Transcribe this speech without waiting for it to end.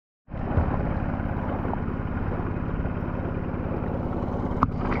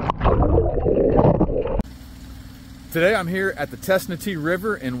Today I'm here at the Tesnatee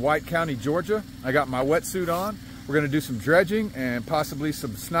River in White County, Georgia. I got my wetsuit on. We're gonna do some dredging and possibly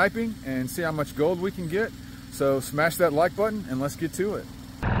some sniping and see how much gold we can get. So smash that like button and let's get to it.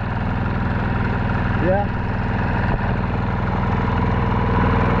 Yeah.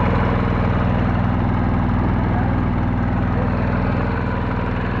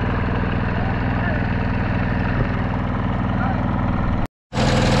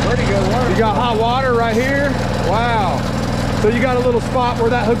 You got hot water right here. Wow. So you got a little spot where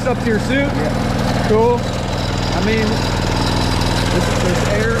that hooks up to your suit? Yeah. Cool. I mean, this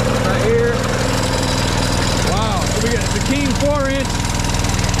air right here. Wow. So we got the King 4-inch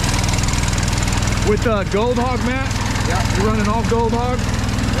with a Gold Hog mat. Yeah. You're running off Gold Hog?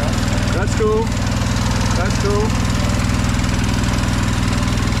 Yeah. That's cool. That's cool.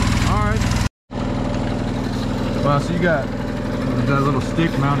 All right. Wow, so you got that little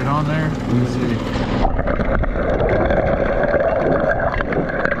stick mounted on there. Let me see.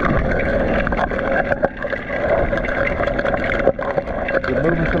 You're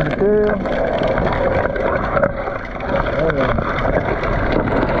moving some material.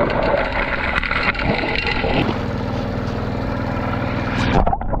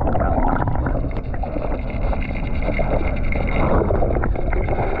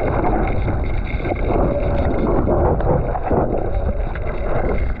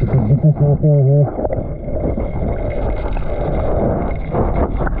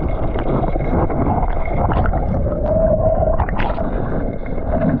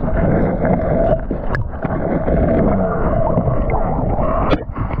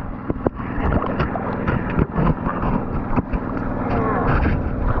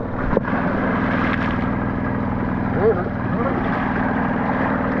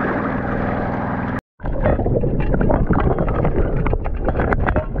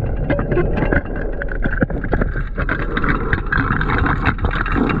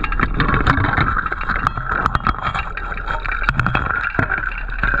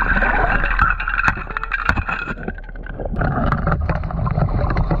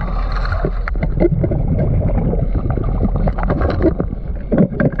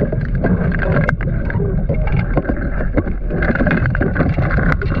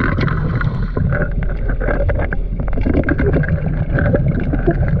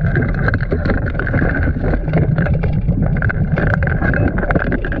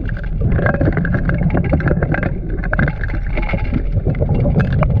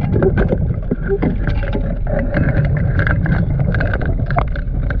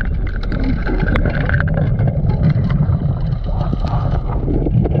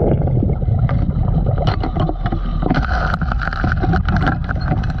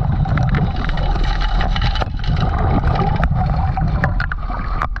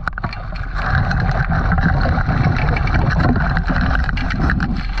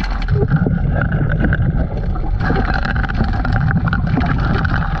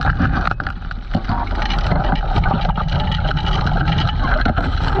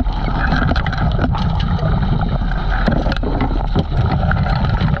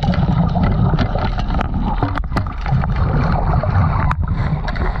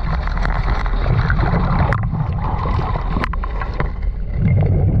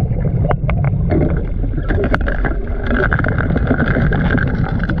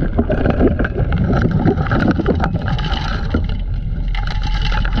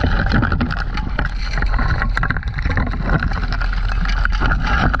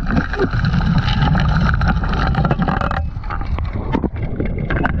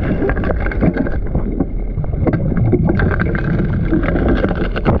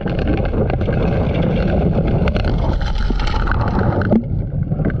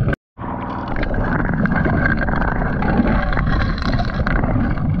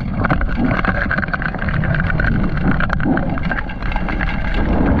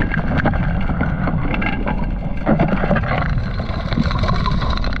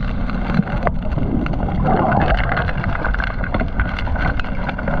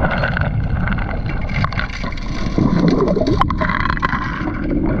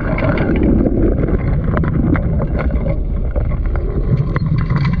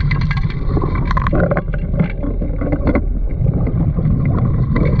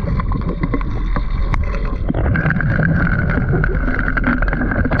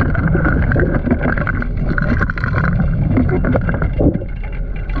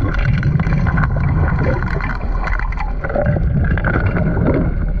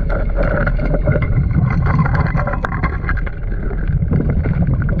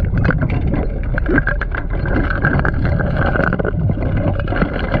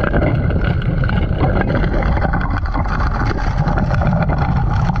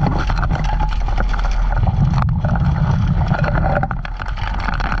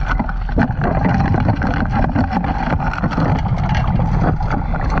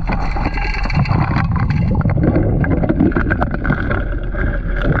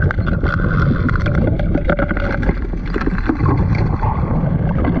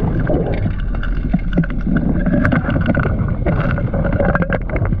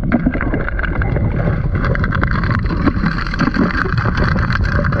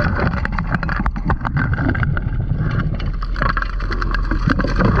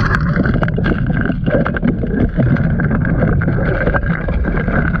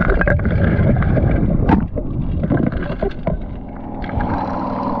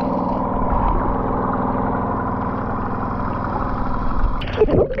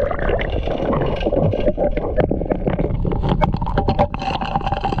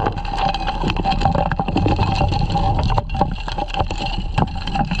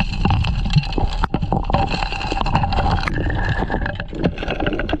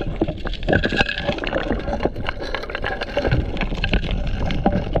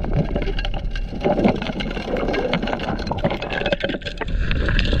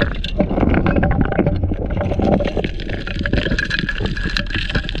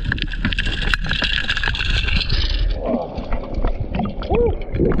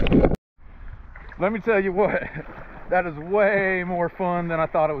 Let me tell you what, that is way more fun than I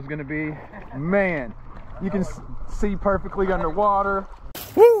thought it was going to be. Man, you can see perfectly underwater.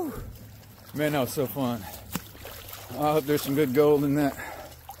 Woo! Man, that was so fun. I hope there's some good gold in that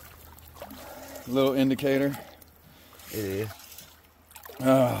little indicator. It is.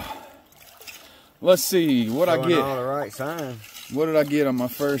 Let's see what I get. All the right signs. What did I get on my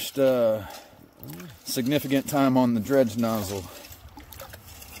first significant time on the dredge nozzle?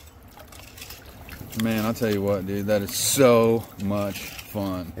 Man, I'll tell you what, dude, that is so much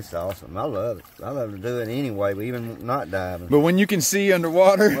fun. It's awesome. I love it. I love to do it anyway, but even not diving. But when you can see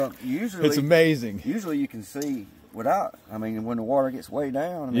underwater, well, usually, it's amazing. Usually you can see without, I mean, when the water gets way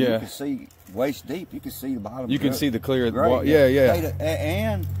down, I mean, you can see waist deep, you can see the bottom. You can see the clear of the water. Yeah, yeah.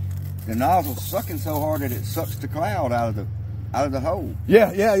 And the nozzle's sucking so hard that it sucks the cloud out of the hole.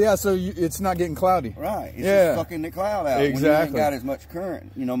 Yeah. So it's not getting cloudy. Right. It's just sucking the cloud out. Exactly. When you ain't got as much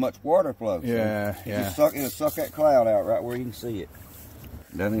current, much water flow. Yeah, so it'll suck that cloud out right where you can see it.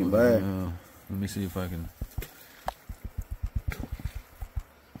 That ain't bad. Let me see if I can.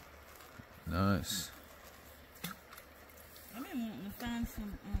 Nice. I've been wanting to find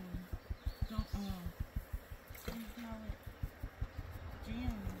some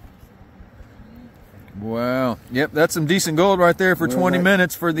Wow. Yep, that's some decent gold right there for 20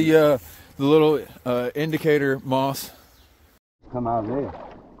 minutes for the little indicator moss. Come out of there.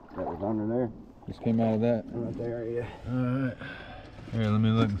 That was under there. Just came out of that. Right there, yeah. Alright. Here, let me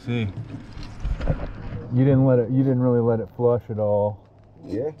look and see. You didn't really let it flush at all.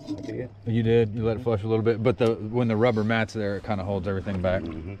 Yeah, I did. You did? You let it flush a little bit, but when the rubber mat's there, it kind of holds everything back.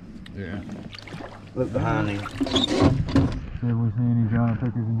 Yeah. Look behind him. See if we see any giant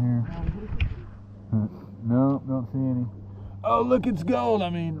pickers in here. No, don't see any. Oh, look, it's gold. I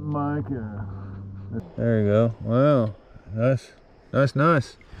mean, Micah. There you go. Wow. Nice.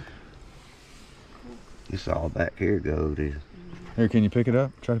 It's all back here gold is. Here, can you pick it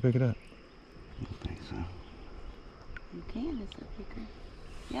up? Try to pick it up. I think so. You can, it's a picker.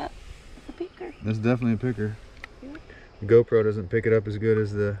 Yep, it's a picker. That's definitely a picker. Yep. The GoPro doesn't pick it up as good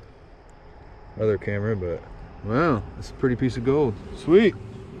as the other camera, but wow, it's a pretty piece of gold. Sweet.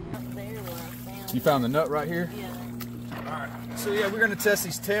 Up there where I found You found the nut right here? Yeah. Alright, so yeah, we're gonna test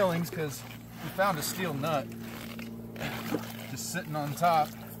these tailings because we found a steel nut just sitting on top.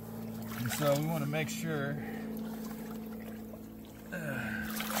 And so we want to make sure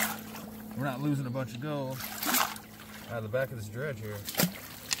we're not losing a bunch of gold out of the back of this dredge here.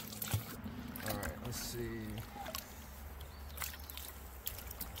 Alright, let's see.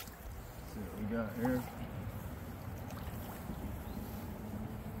 Let's see what we got here.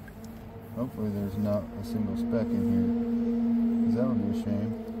 Hopefully there's not a single speck in here, because that would be a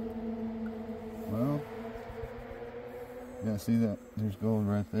shame. Well, yeah, see that? There's gold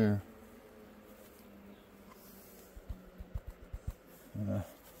right there.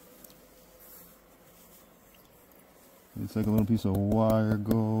 It's like a little piece of wire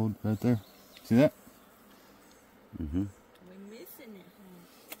gold right there. See that? Mm-hmm. We're missing it,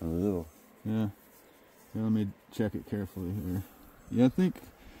 huh? A little. Yeah. Yeah, let me check it carefully here. Yeah, I think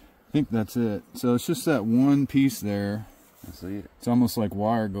that's it. So it's just that one piece there. I see it. It's almost like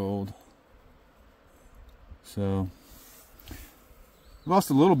wire gold. So lost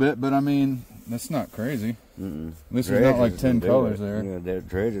a little bit, but I mean, that's not crazy. At least there's not like 10 colors there. Yeah, that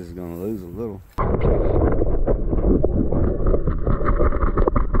dredge is going to lose a little.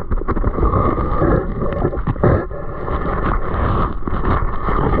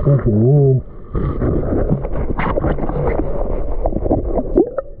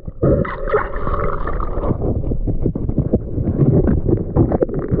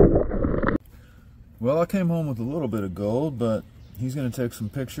 Well, I came home with a little bit of gold, but he's going to take some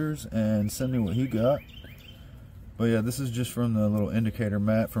pictures and send me what he got. But yeah, this is just from the little indicator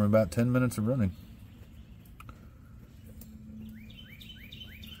mat from about 10 minutes of running.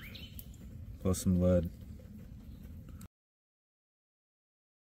 Plus some lead.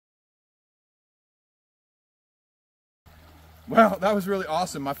 Well, that was really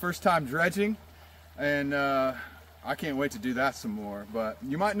awesome. My first time dredging, and I can't wait to do that some more. But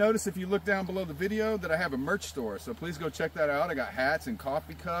you might notice if you look down below the video that I have a merch store, so please go check that out. I got hats and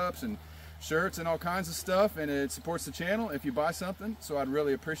coffee cups and shirts and all kinds of stuff, and it supports the channel if you buy something, so I'd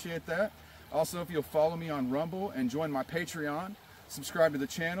really appreciate that. Also, if you'll follow me on Rumble and join my Patreon, subscribe to the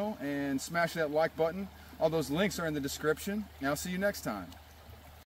channel, and smash that like button. All those links are in the description, and I'll see you next time.